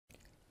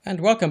And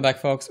welcome back,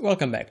 folks.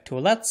 Welcome back to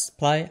Let's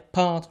Play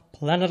Part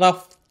Planet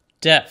of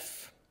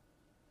Death.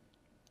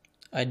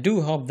 I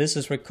do hope this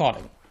is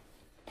recording.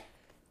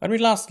 When we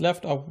last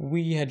left off,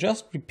 we had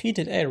just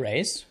repeated a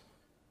race,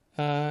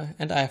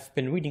 and I've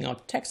been reading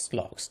out text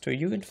logs to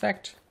you. In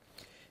fact,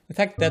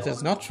 that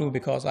is not true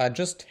because I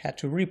just had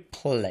to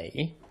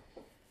replay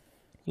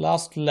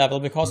last level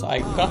because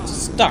I got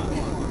stuck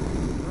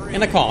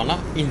in a corner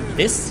in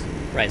this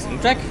racing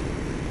track.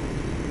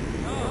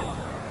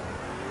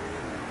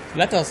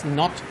 Let us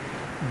not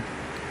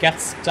get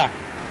stuck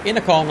in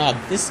a corner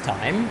this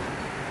time.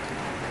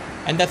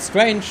 And that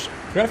strange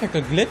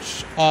graphical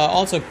glitch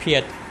also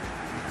appeared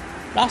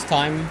last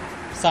time.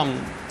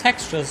 Some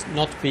textures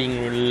not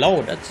being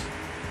reloaded.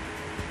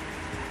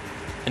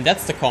 And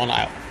that's the corner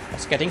I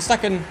was getting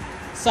stuck in.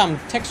 Some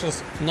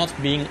textures not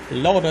being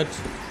loaded.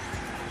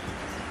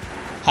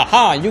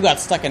 Haha, you got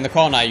stuck in the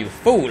corner, you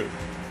fool!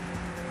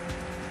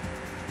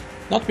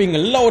 Not being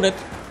loaded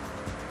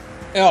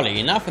early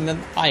enough, and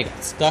then I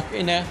got stuck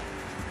in a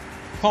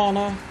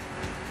corner.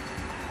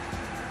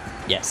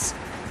 Yes,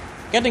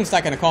 getting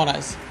stuck in a corner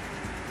is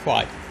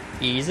quite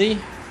easy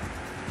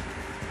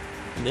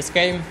in this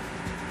game.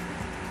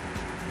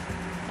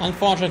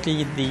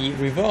 Unfortunately, the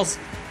reverse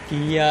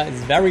gear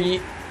is very...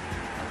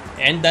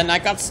 and then I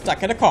got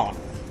stuck in a corner.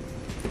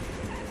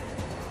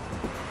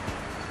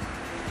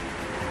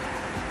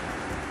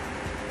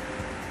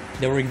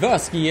 The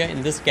reverse gear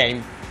in this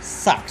game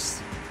sucks.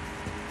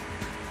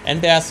 And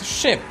there's a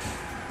ship.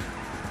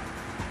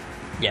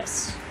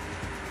 Yes.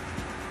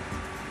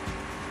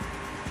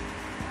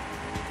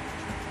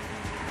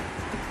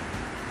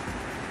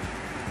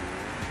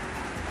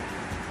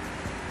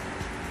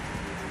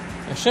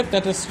 A ship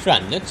that is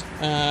stranded.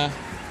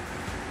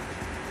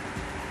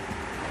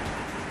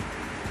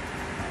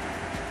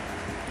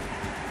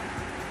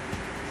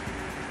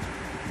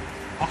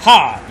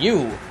 Aha!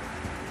 You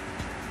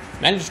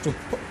managed to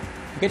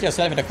get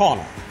yourself in a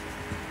corner.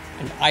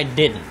 And I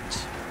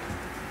didn't.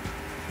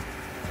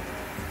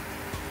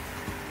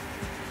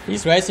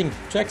 These racing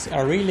tracks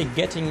are really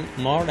getting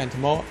more and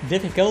more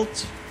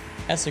difficult,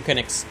 as you can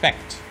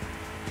expect.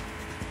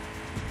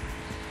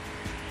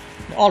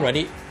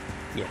 Already,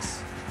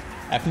 yes,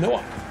 I have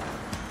no...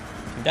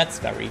 That's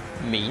very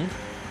mean.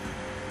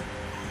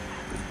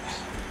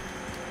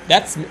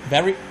 That's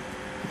very...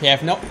 Okay, I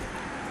have no...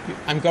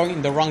 I'm going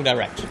in the wrong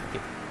direction. Okay.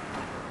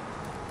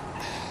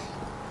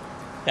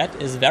 That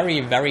is very,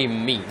 very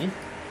mean.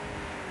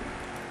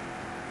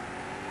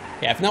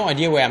 Okay, I have no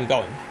idea where I'm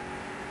going.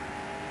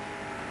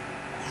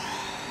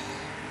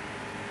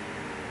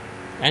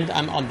 And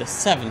I'm on the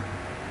 7th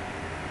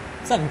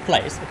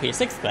place. Okay,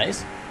 6th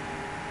place.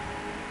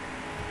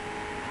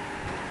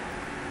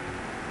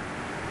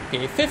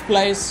 Okay, 5th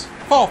place.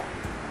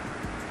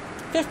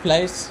 5th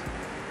place.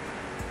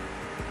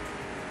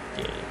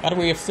 Okay, but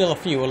we have still a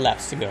few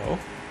laps to go.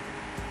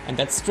 And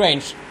that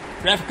strange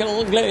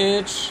graphical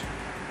glitch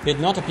did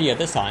not appear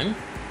this time,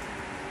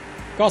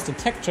 because the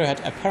texture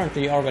had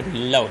apparently already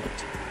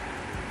loaded.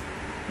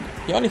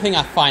 The only thing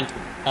I find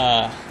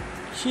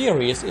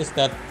curious is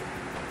that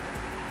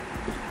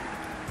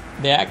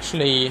they're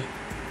actually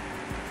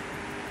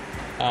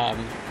that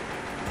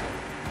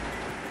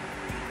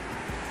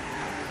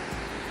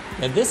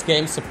this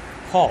game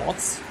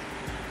supports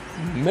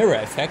mirror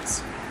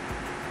effects.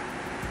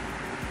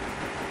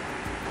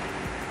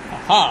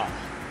 Aha!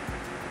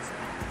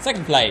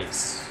 2nd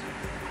place.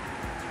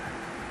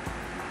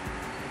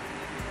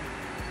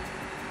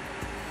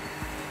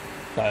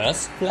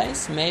 First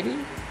place, maybe?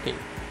 Okay.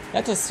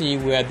 Let us see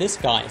where this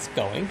guy is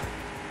going.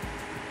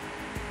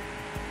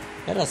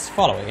 Let us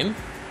follow him.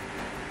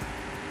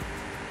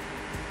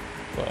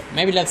 Well,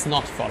 maybe let's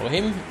not follow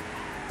him.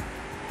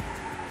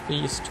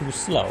 He's too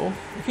slow.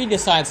 If he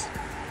decides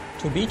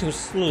to be too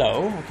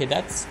slow, okay,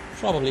 that's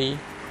probably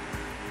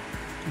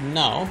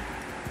no.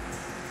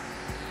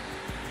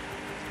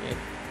 Okay.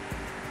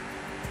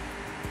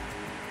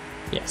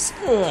 Yes.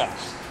 Ugh.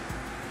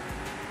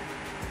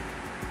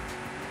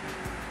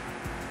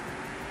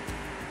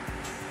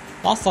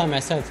 Last time I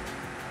said,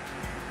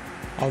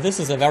 oh, this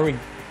is a very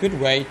good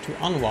way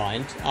to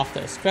unwind after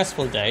a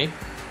stressful day.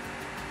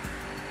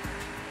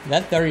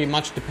 That very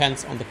much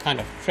depends on the kind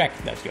of track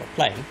that you're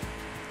playing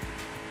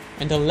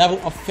and the level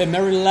of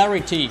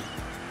familiarity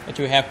that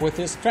you have with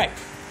this track.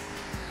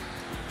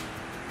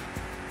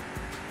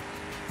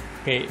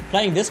 Okay,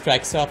 playing this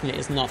track certainly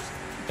is not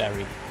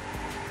a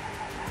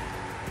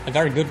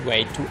very good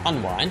way to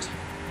unwind.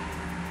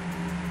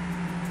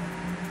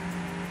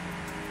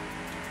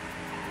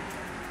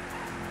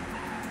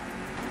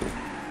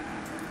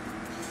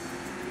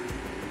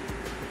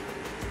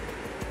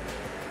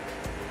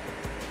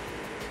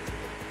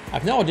 I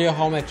have no idea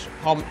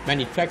how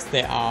many tracks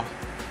there are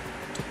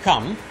to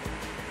come.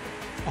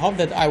 I hope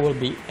that I will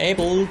be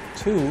able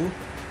to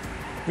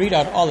read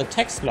out all the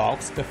text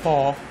logs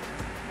before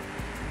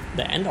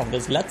the end of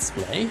this Let's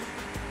Play.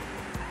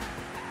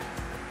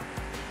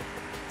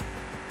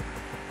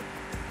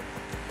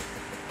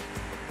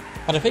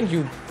 But I think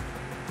you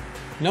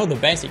know the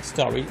basic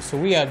story. So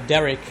we are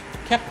Derek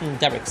Captain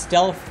Derek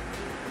Stealth,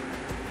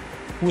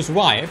 whose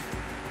wife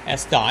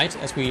has died,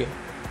 as we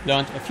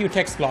learned a few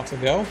text blocks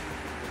ago,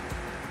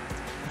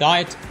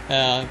 died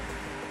as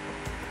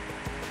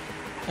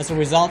a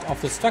result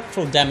of the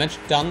structural damage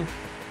done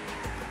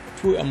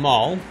to a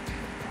mall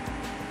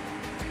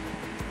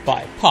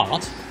by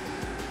Part.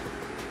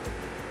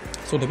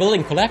 So the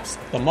building collapsed,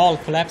 the mall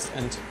collapsed,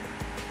 and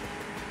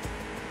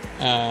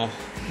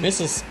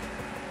Mrs.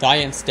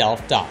 Diane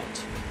Stealth died.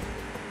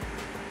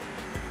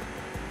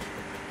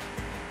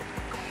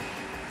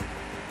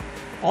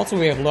 Also,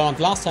 we have learned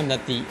last time that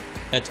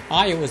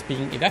Io is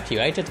being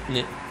evacuated.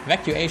 An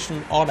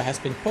evacuation order has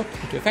been put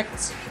into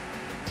effect.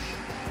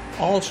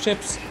 All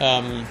ships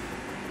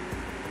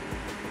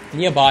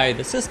nearby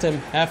the system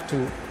have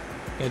to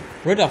get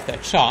rid of their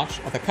charge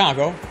of the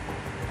cargo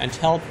and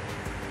help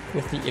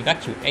with the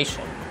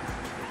evacuation.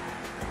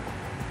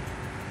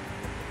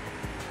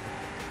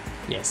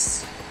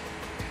 Yes.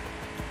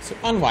 So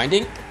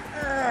unwinding.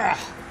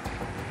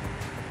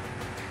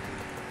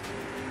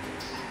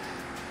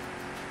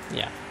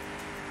 Yeah.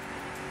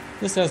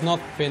 This has not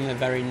been a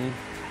very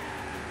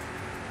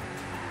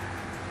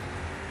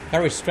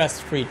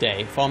stress-free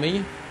day for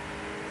me.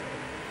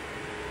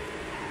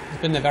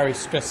 It's been a very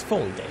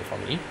stressful day for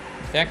me,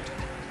 in fact.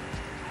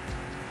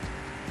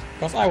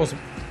 Because I was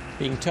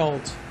being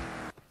told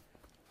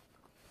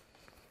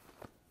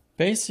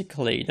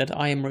basically that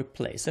I am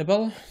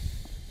replaceable.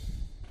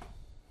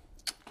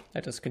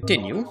 Let us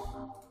continue.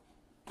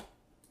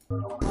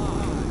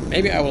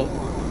 Maybe I will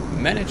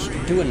manage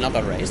to do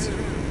another race.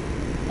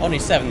 Only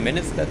 7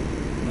 minutes, that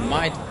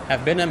might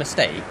have been a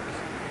mistake.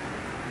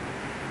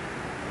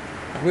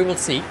 But we will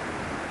see.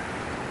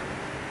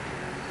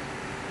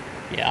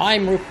 Yeah,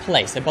 I'm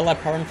replaceable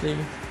apparently.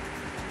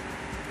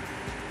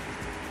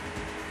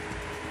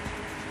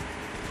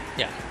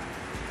 Yeah.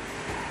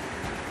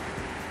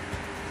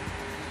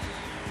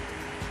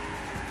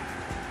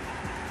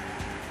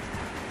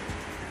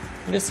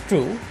 It is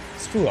true.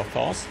 It's true, of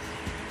course.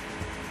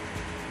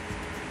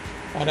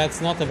 But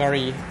that's not a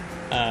very...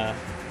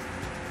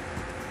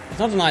 it's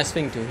not a nice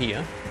thing to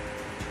hear.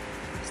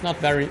 It's not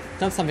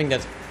something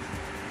that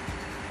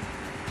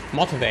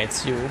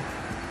motivates you.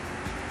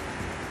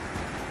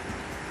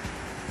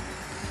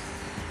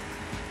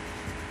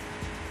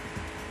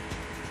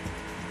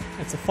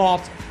 It's a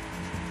thought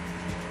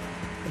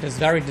that is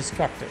very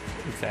destructive,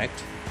 in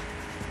fact.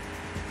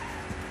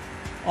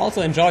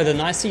 Also enjoy the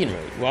nice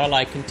scenery while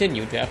I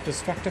continue to have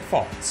destructive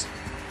thoughts.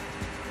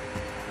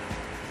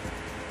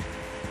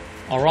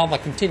 Or rather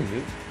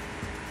continue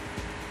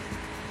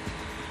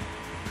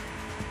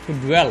to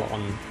dwell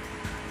on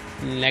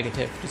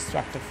negative,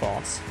 destructive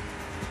thoughts.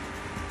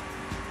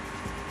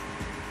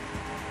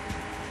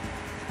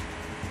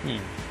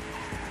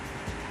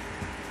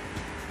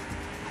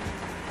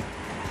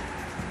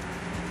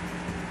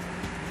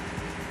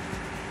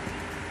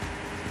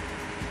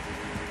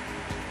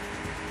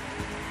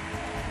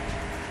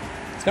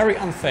 It's very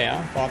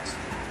unfair, but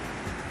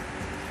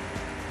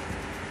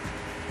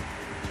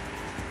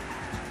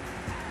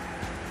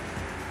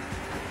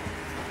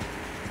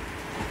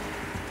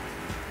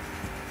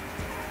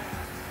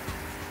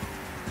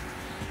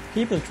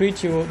people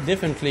treat you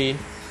differently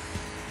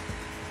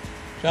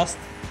just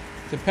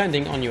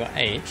depending on your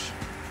age.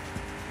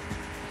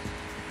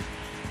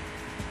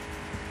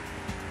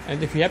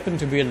 And if you happen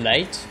to be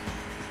late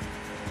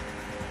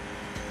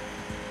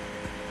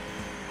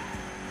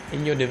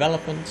in your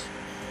development,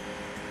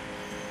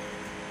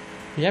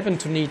 you happen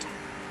to need to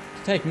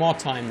take more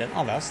time than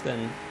others,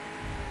 then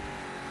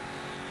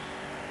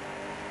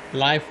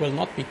life will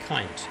not be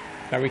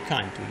very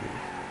kind to you.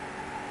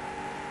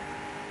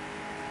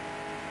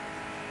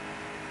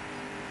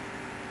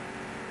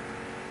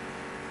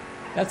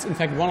 That's in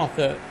fact one of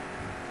the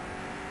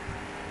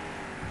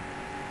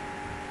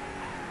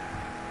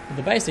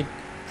basic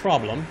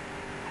problem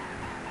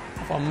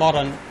of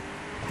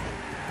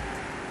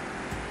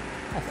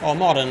our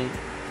modern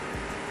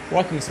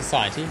working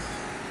society.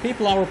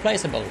 People are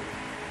replaceable,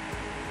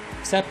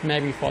 except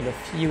maybe for the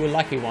few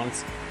lucky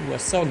ones who are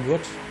so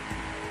good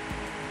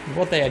at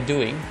what they are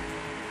doing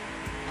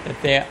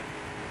that they're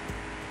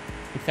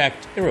in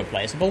fact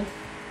irreplaceable.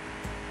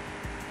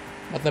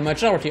 But the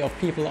majority of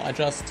people are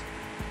just...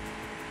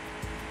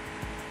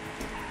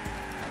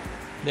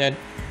 they're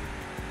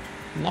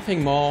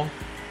nothing more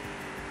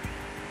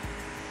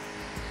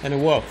than a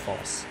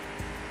workforce.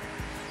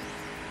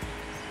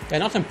 They're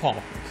not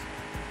important.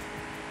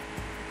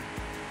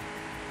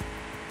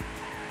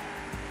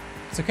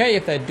 It's okay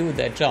if they do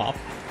their job.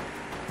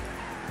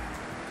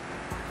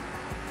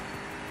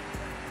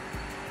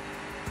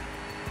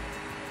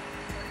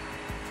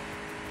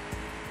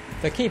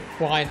 They keep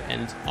quiet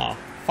and are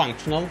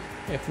functional.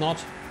 If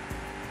not,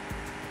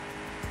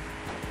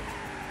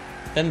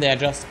 then they're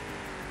just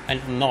an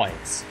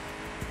annoyance.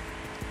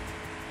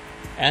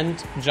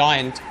 And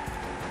giant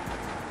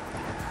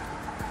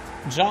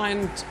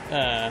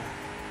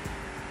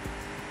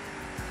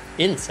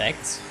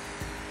insects,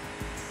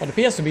 what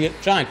appears to be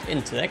giant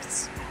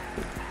insects,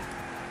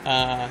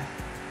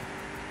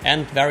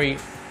 and very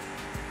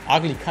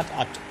ugly cut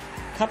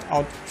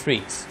out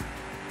trees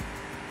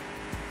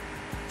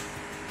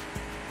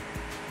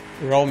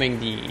roaming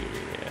the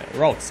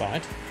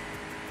roadside.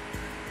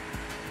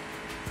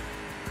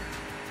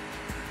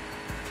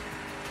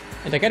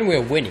 And again, we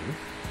are winning.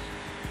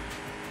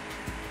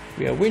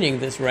 We are winning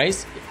this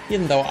race,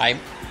 even though I'm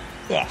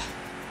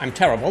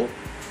terrible.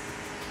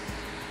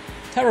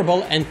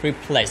 Terrible and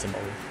replaceable.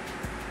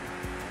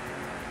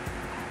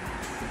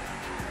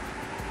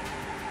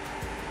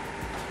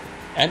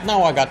 And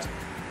now I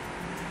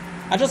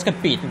just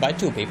got beaten by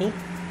 2 people.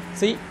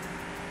 See?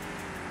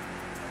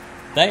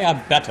 They are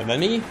better than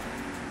me.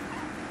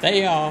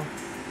 They are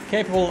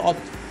capable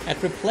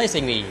at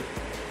replacing me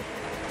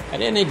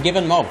at any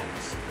given moment.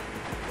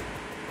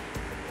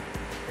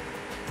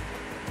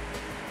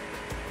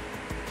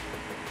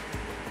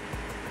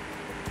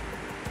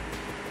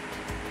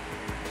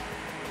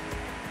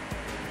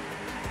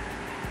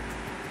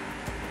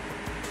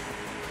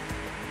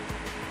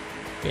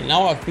 Okay,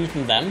 now I've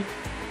beaten them.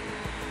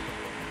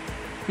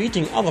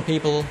 Beating other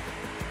people,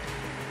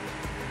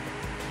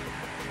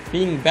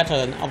 being better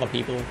than other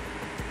people,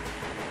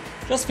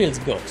 just feels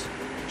good.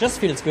 Just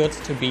feels good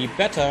to be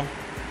better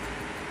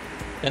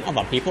than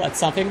other people at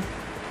something.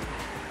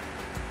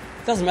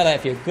 It doesn't matter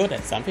if you're good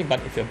at something,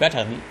 but if you're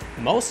better than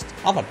most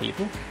other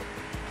people,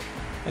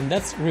 then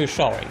that's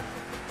reassuring.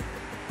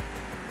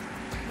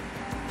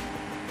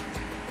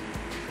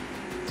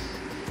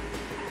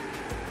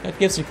 That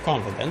gives you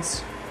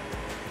confidence.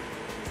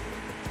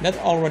 That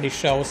already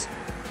shows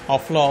how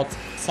flawed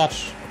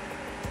such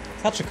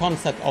a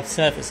concept of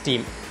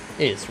self-esteem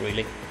is,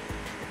 really.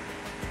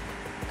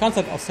 A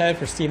concept of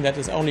self-esteem that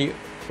is only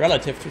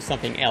relative to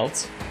something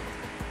else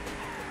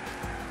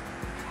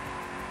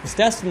is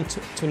destined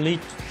to lead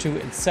to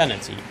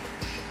insanity.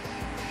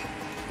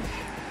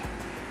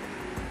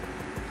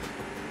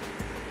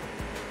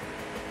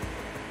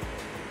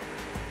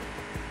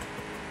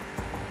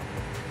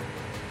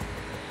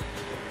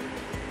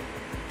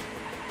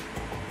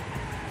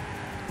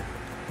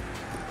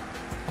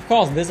 Of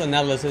course, this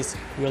analysis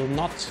will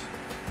not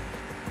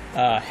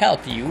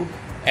help you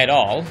at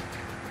all.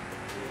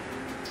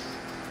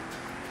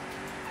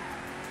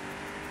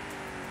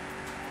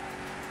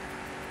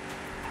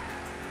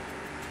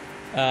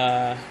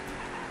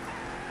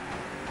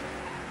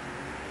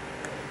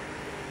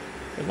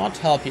 Will not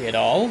help you at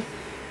all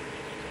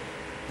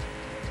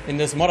in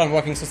this modern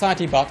working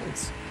society, but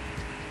it's,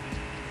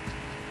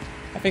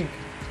 I think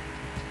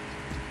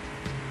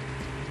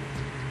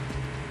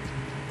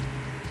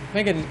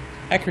an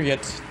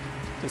accurate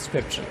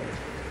description.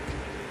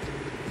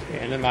 Okay,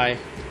 and then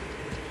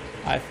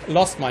I've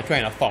lost my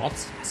train of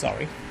thoughts,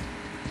 sorry.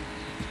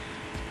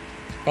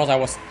 Because I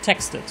was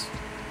texted.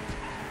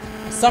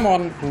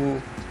 Someone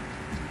who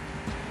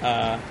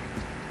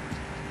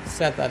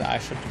said that I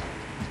should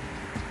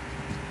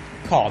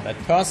call that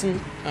person.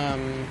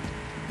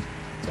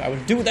 So I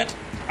will do that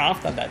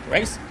after that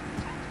race.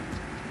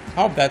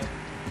 I hope that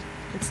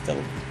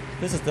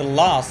this is the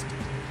last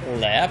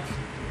lap.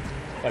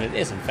 But it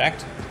is, in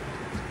fact.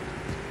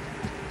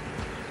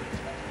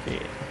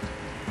 Okay.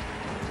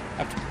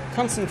 I have to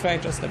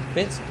concentrate just a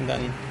bit, and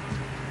then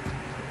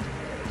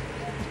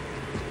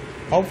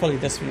hopefully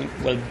this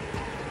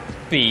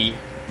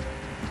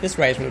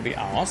race will be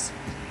ours.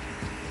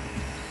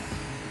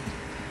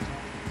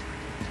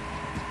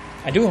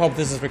 I do hope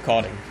this is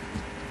recording.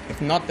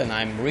 If not, then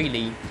I'm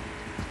really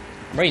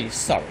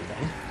sorry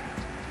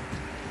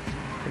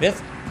then.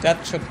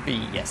 That should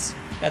be, yes.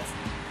 That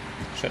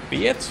should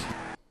be it.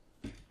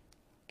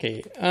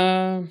 Okay,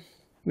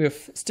 we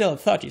have still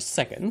 30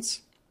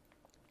 seconds,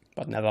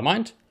 but never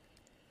mind.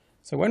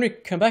 So when we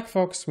come back,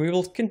 folks, we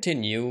will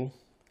continue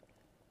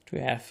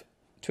to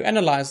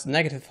analyze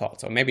negative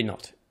thoughts, or maybe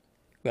not.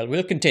 Well,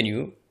 we'll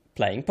continue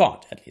playing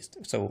Pod, at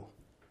least. So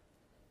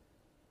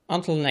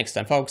until next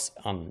time, folks,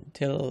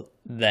 until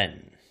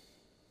then.